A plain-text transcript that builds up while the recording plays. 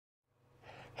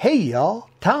Hey y'all,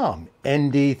 Tom,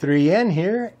 ND3N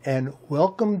here, and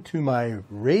welcome to my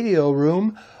radio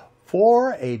room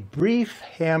for a brief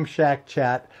ham shack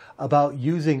chat about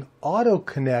using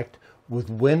AutoConnect with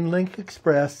WinLink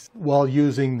Express while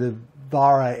using the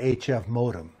Vara HF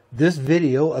modem. This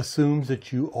video assumes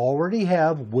that you already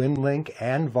have WinLink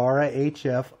and Vara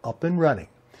HF up and running.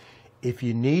 If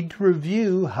you need to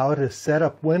review how to set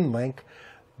up WinLink,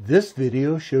 this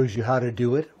video shows you how to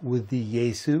do it with the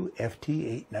Yaesu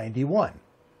FT891.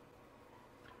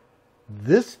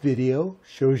 This video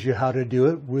shows you how to do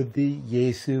it with the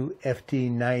Yaesu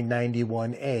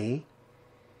FT991A.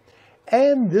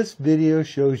 And this video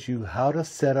shows you how to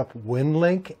set up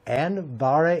WinLink and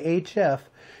Vara HF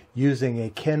using a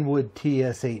Kenwood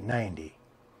TS890.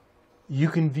 You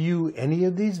can view any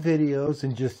of these videos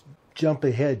and just jump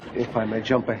ahead, if I may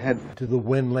jump ahead, to the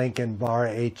WinLink and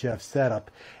Vara HF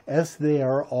setup, as they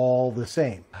are all the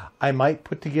same. I might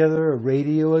put together a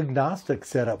radio agnostic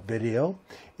setup video.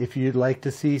 If you'd like to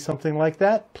see something like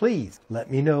that, please let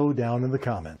me know down in the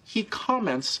comments. He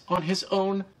comments on his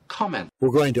own comment. We're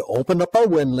going to open up our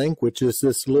WinLink, which is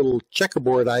this little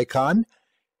checkerboard icon.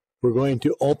 We're going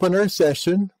to open our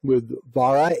session with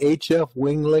Vara HF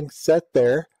WinLink set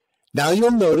there. Now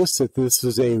you'll notice that this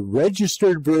is a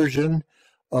registered version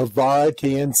of Vara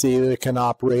TNC that can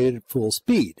operate at full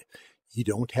speed. You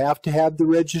don't have to have the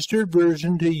registered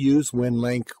version to use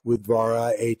WinLink with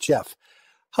Vara HF.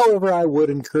 However, I would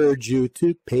encourage you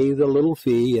to pay the little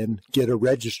fee and get a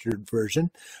registered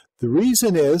version. The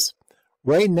reason is,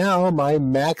 right now my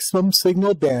maximum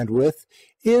signal bandwidth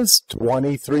is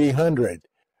 2300.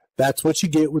 That's what you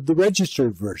get with the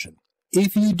registered version.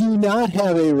 If you do not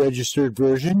have a registered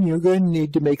version, you're going to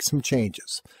need to make some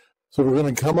changes. So we're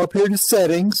going to come up here to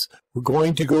Settings. We're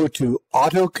going to go to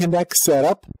AutoConnect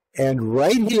Setup. And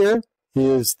right here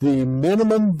is the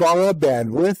minimum Vara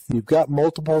bandwidth. You've got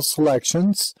multiple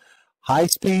selections. High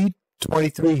speed,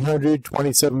 2300,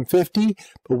 2750.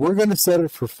 But we're going to set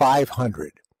it for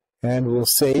 500. And we'll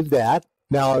save that.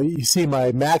 Now you see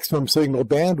my maximum signal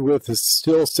bandwidth is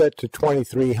still set to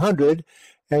 2300.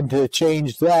 And to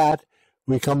change that,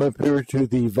 we come up here to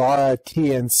the Vara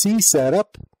TNC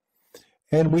setup,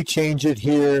 and we change it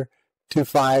here to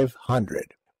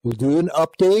 500. We'll do an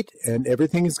update, and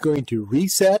everything is going to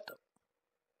reset.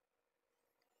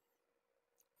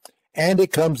 And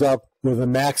it comes up with a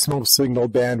maximum signal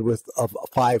bandwidth of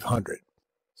 500.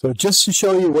 So just to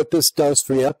show you what this does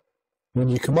for you, when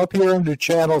you come up here under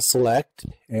Channel Select,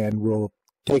 and we'll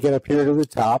take it up here to the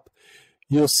top,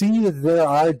 you'll see that there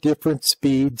are different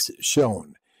speeds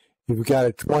shown. You've got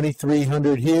a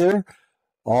 2300 here,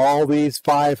 all these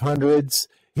 500s.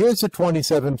 Here's a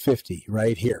 2750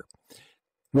 right here.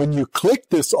 When you click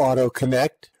this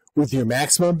AutoConnect with your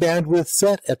maximum bandwidth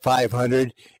set at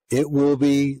 500, it will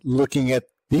be looking at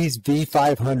these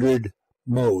V500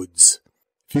 modes.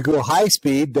 If you go high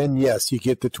speed, then yes, you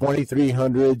get the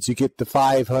 2300s, you get the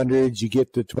 500s, you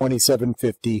get the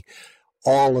 2750.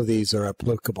 All of these are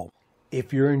applicable.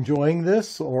 If you're enjoying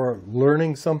this or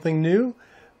learning something new,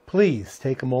 please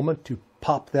take a moment to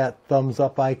pop that thumbs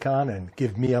up icon and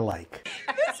give me a like.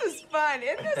 This is fun.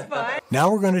 Isn't this fun? Now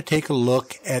we're going to take a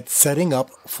look at setting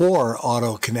up for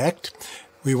AutoConnect.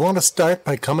 We want to start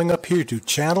by coming up here to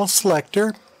Channel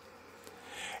Selector,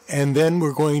 and then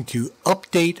we're going to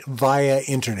update via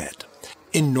Internet.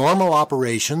 In normal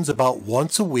operations, about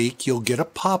once a week, you'll get a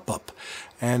pop-up,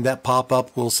 and that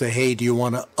pop-up will say, hey, do you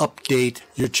want to update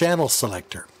your channel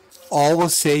selector?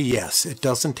 Always say yes. It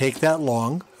doesn't take that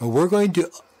long. And we're going to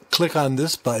click on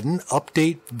this button,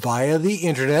 Update via the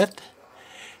Internet,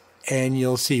 and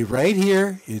you'll see right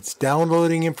here it's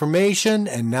downloading information,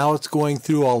 and now it's going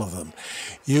through all of them.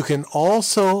 You can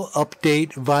also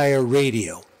update via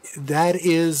radio. That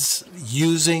is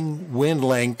using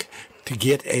WinLink to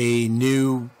get a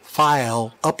new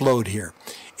file upload here.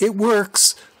 It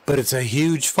works, but it's a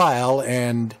huge file,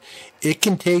 and it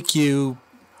can take you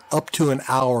up to an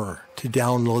hour to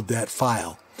download that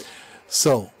file.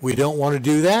 So we don't want to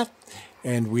do that,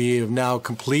 and we have now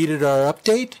completed our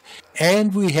update,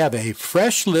 and we have a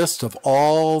fresh list of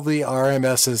all the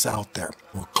RMSs out there.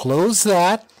 We'll close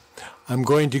that. I'm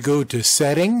going to go to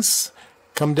Settings,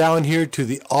 come down here to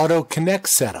the AutoConnect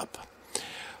setup.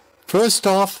 First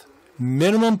off,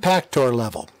 minimum Pactor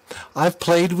level. I've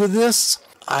played with this.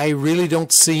 I really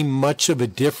don't see much of a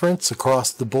difference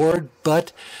across the board,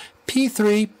 but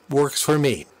P3 works for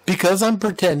me. Because I'm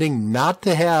pretending not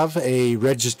to have a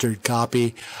registered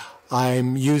copy,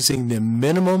 I'm using the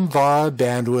minimum Vara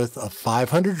bandwidth of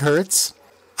 500 Hertz.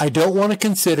 I don't want to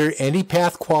consider any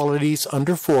path qualities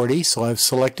under 40, so I've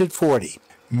selected 40.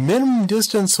 Minimum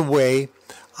distance away,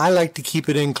 I like to keep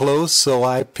it in close, so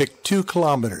I picked 2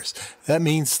 kilometers. That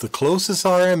means the closest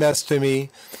RMS to me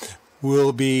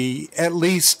will be at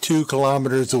least 2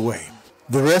 kilometers away.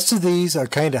 The rest of these are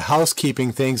kind of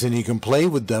housekeeping things, and you can play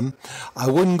with them. I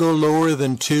wouldn't go lower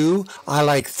than 2. I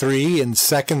like 3, and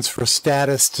seconds for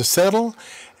status to settle,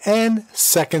 and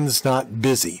seconds not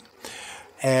busy.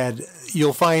 And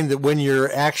you'll find that when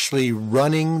you're actually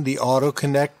running the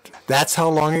AutoConnect, that's how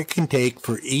long it can take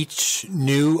for each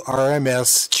new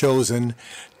RMS chosen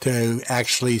to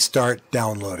actually start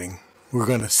downloading. We're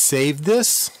going to save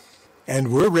this,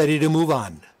 and we're ready to move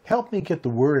on. Help me get the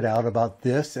word out about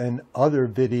this and other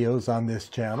videos on this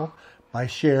channel by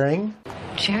sharing.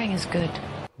 Sharing is good.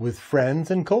 With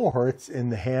friends and cohorts in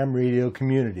the ham radio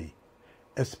community,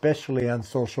 especially on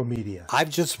social media.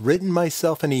 I've just written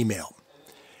myself an email,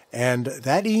 and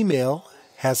that email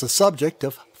has a subject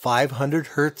of 500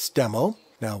 Hertz demo.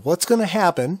 Now what's going to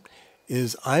happen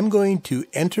is I'm going to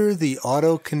enter the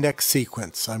AutoConnect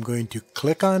sequence. I'm going to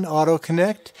click on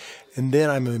AutoConnect, and then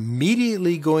I'm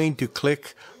immediately going to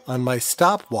click on my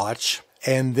stopwatch,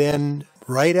 and then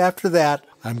right after that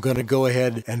I'm going to go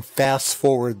ahead and fast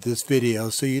forward this video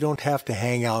so you don't have to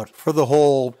hang out for the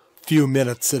whole few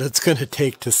minutes that it's going to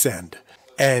take to send.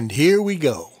 And here we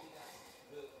go.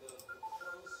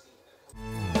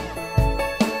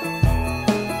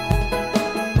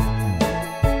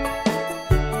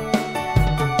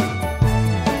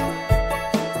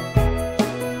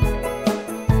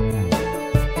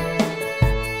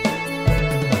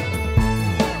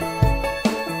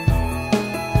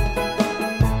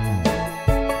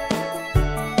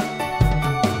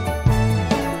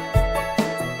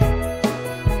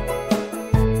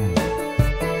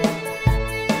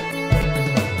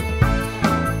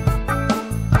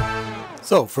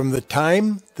 So from the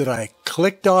time that I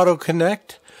clicked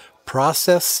AutoConnect,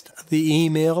 processed the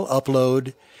email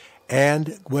upload,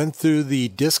 and went through the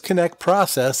disconnect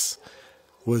process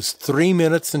was 3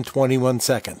 minutes and 21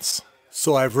 seconds.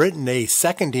 So I've written a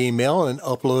second email and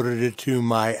uploaded it to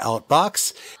my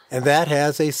outbox, and that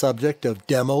has a subject of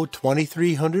demo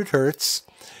 2300 Hertz.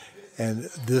 And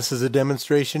this is a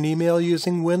demonstration email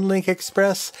using WinLink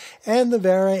Express and the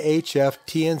Vara HF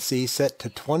TNC set to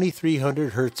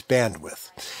 2300 Hertz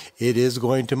bandwidth. It is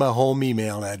going to my home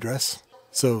email address.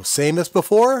 So same as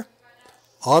before,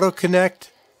 AutoConnect,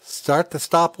 start the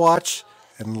stopwatch,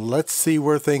 and let's see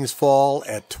where things fall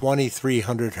at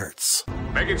 2300 Hertz.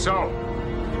 Make it so.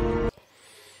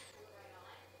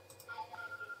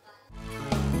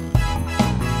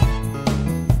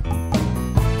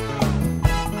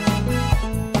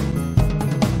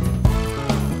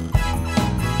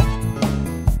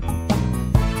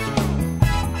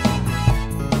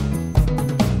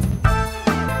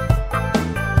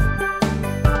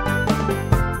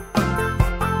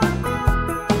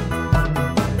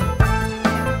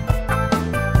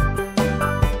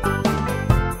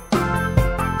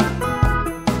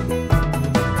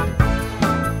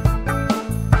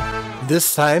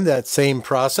 This time, that same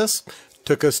process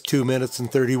took us 2 minutes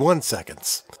and 31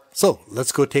 seconds. So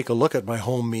let's go take a look at my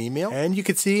home email. And you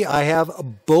can see I have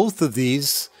both of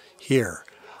these here.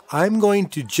 I'm going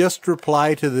to just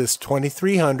reply to this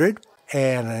 2300,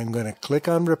 and I'm going to click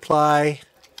on reply.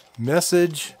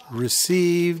 Message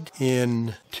received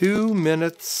in 2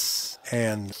 minutes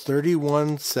and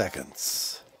 31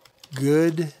 seconds.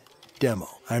 Good demo.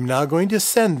 I'm now going to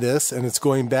send this, and it's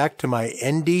going back to my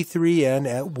nd3n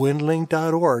at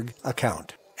winlink.org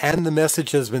account. And the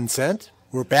message has been sent.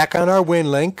 We're back on our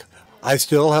WinLink. I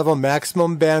still have a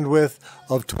maximum bandwidth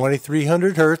of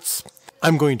 2300 Hertz.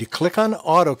 I'm going to click on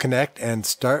AutoConnect and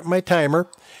start my timer.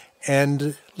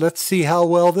 And let's see how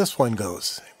well this one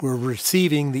goes. We're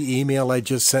receiving the email I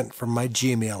just sent from my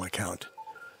Gmail account.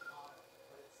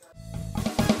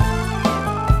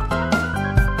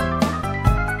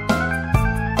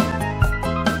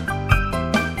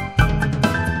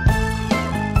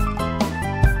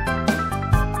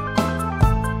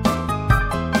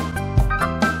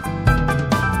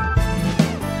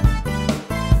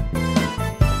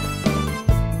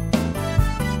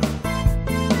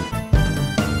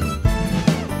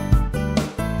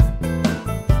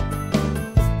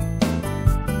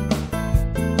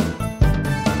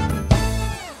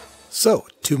 So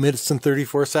 2 minutes and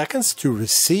 34 seconds to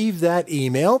receive that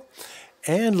email.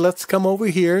 And let's come over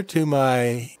here to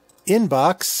my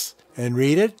inbox and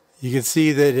read it. You can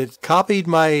see that it copied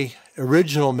my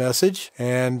original message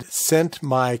and sent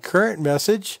my current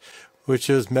message, which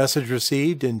is message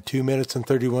received in 2 minutes and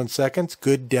 31 seconds.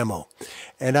 Good demo.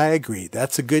 And I agree.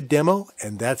 That's a good demo,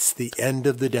 and that's the end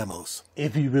of the demos.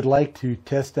 If you would like to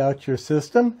test out your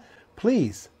system,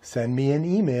 please send me an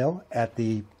email at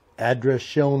the address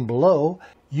shown below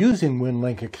using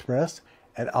WinLink Express,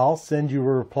 and I'll send you a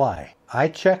reply. I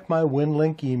check my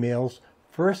WinLink emails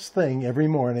first thing every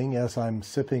morning as I'm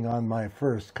sipping on my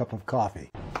first cup of coffee.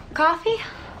 Coffee?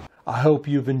 I hope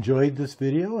you've enjoyed this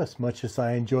video as much as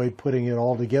I enjoyed putting it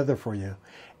all together for you.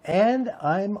 And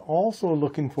I'm also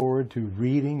looking forward to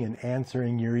reading and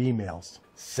answering your emails.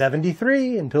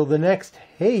 73 until the next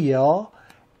Hey Y'all.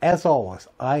 As always,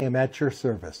 I am at your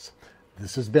service.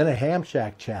 This has been a Ham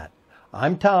Shack Chat.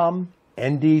 I'm Tom,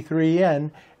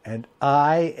 ND3N, and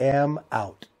I am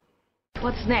out.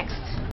 What's next?